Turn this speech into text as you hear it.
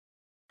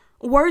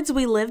Words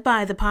We Live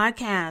By, the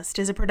podcast,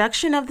 is a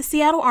production of the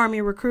Seattle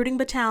Army Recruiting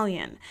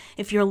Battalion.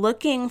 If you're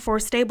looking for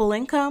stable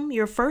income,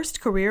 your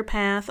first career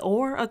path,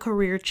 or a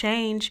career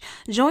change,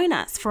 join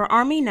us for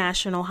Army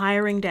National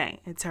Hiring Day.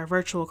 It's our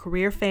virtual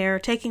career fair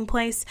taking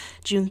place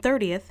June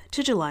 30th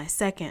to July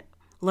 2nd.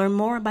 Learn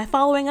more by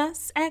following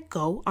us at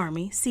Go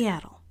Army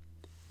Seattle.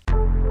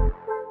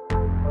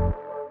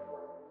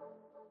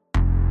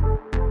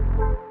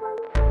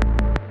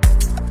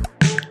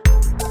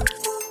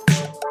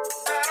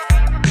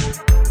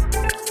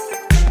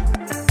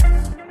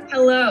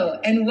 Hello,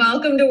 and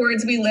welcome to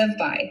Words We Live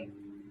By,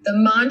 the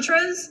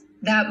mantras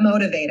that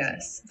motivate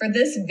us. For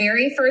this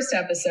very first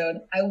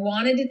episode, I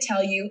wanted to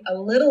tell you a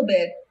little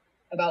bit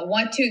about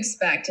what to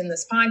expect in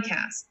this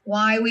podcast,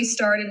 why we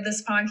started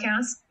this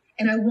podcast,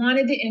 and I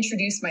wanted to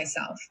introduce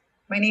myself.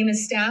 My name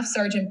is Staff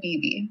Sergeant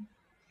Beebe.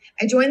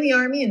 I joined the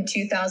Army in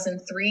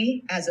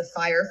 2003 as a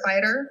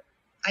firefighter.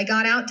 I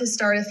got out to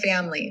start a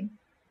family.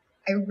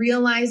 I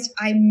realized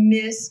I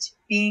missed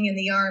being in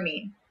the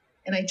Army,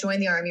 and I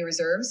joined the Army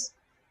Reserves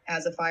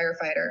as a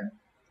firefighter.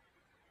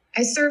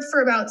 I served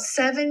for about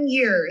 7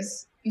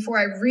 years before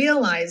I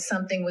realized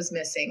something was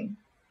missing.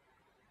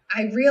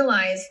 I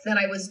realized that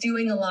I was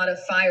doing a lot of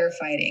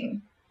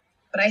firefighting,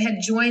 but I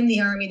had joined the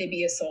Army to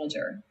be a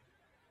soldier.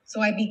 So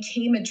I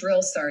became a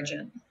drill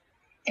sergeant,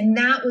 and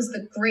that was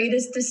the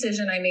greatest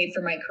decision I made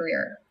for my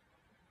career.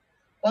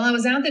 While I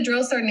was at the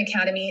Drill Sergeant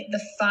Academy,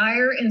 the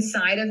fire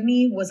inside of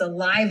me was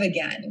alive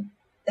again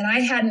that I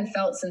hadn't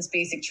felt since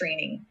basic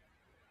training.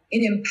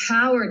 It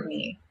empowered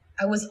me.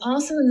 I was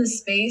also in this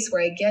space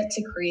where I get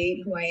to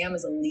create who I am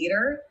as a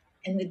leader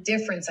and the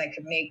difference I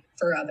could make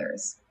for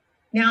others.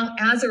 Now,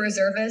 as a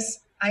reservist,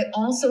 I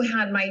also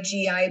had my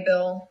GI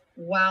Bill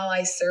while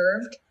I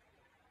served.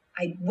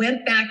 I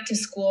went back to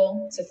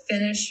school to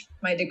finish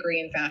my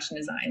degree in fashion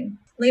design.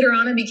 Later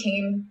on, I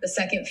became the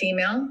second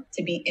female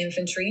to be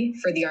infantry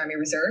for the Army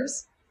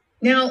Reserves.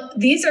 Now,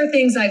 these are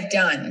things I've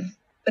done,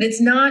 but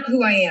it's not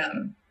who I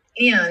am,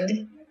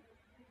 and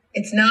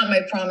it's not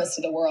my promise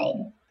to the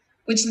world.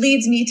 Which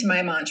leads me to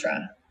my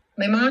mantra.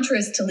 My mantra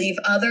is to leave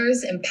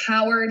others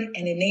empowered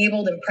and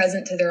enabled and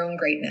present to their own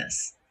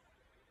greatness.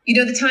 You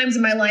know, the times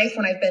in my life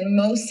when I've been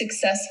most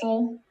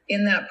successful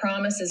in that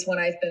promise is when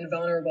I've been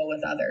vulnerable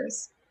with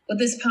others. What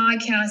this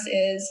podcast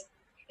is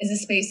a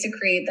space to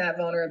create that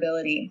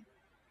vulnerability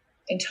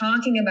and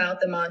talking about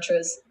the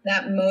mantras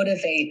that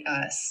motivate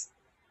us.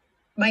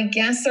 My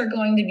guests are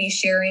going to be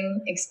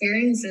sharing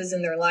experiences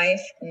in their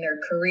life and their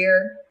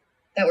career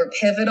that were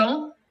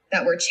pivotal,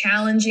 that were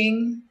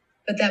challenging,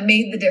 but that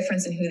made the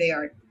difference in who they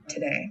are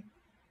today.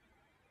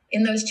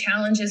 In those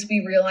challenges,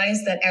 we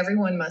realize that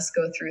everyone must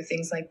go through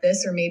things like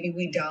this, or maybe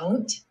we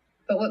don't.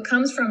 But what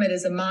comes from it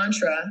is a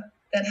mantra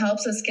that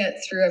helps us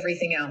get through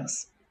everything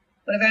else.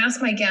 What I've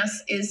asked my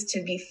guests is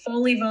to be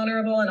fully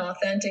vulnerable and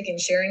authentic in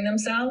sharing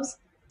themselves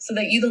so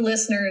that you, the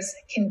listeners,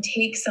 can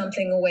take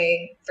something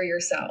away for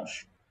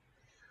yourself.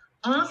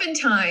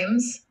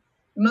 Oftentimes,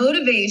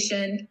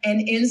 motivation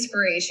and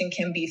inspiration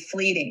can be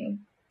fleeting.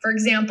 For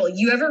example,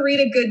 you ever read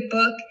a good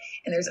book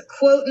and there's a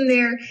quote in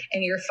there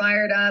and you're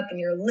fired up and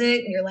you're lit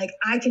and you're like,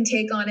 I can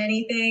take on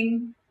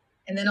anything.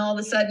 And then all of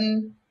a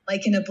sudden,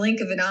 like in a blink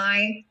of an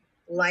eye,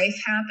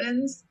 life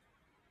happens.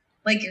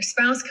 Like your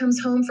spouse comes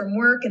home from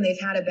work and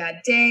they've had a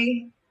bad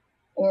day,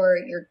 or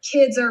your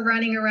kids are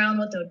running around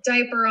with no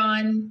diaper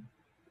on,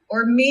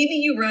 or maybe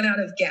you run out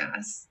of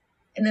gas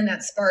and then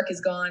that spark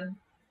is gone,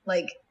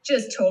 like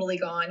just totally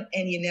gone,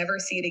 and you never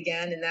see it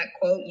again. And that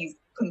quote you've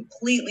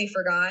completely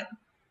forgot.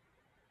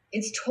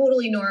 It's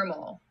totally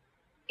normal.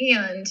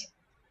 And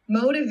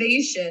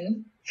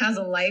motivation has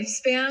a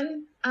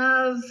lifespan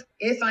of,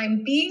 if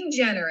I'm being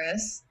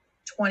generous,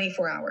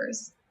 24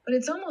 hours. But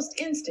it's almost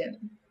instant.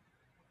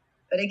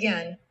 But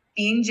again,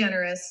 being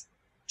generous,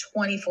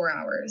 24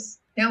 hours.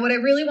 Now, what I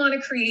really want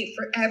to create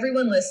for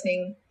everyone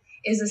listening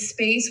is a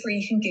space where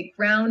you can get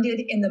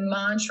grounded in the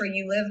mantra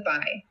you live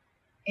by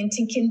and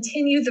to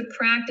continue the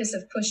practice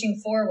of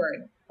pushing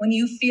forward when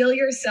you feel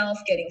yourself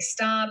getting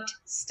stopped,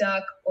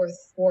 stuck, or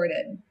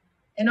thwarted.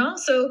 And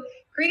also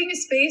creating a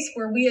space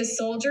where we as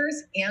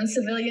soldiers and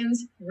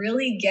civilians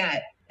really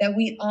get that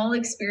we all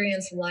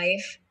experience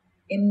life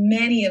in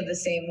many of the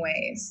same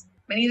ways.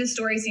 Many of the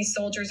stories these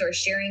soldiers are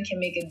sharing can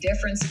make a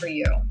difference for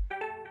you.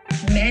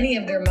 Many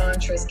of their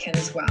mantras can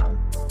as well.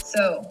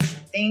 So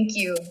thank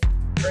you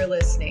for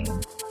listening.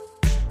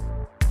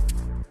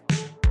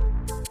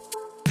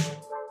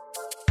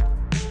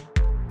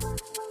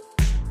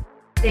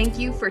 Thank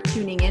you for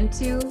tuning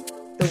into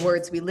the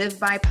Words We Live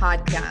By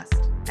podcast.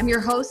 I'm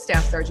your host,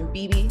 Staff Sergeant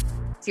Beebe.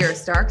 Sierra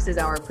Starks is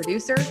our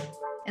producer,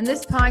 and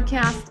this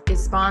podcast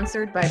is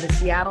sponsored by the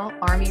Seattle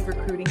Army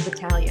Recruiting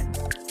Battalion.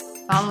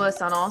 Follow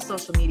us on all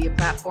social media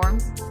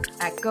platforms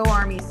at Go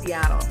Army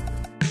Seattle,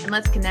 and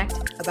let's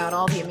connect about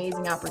all the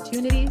amazing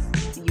opportunities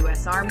the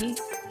U.S. Army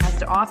has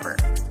to offer.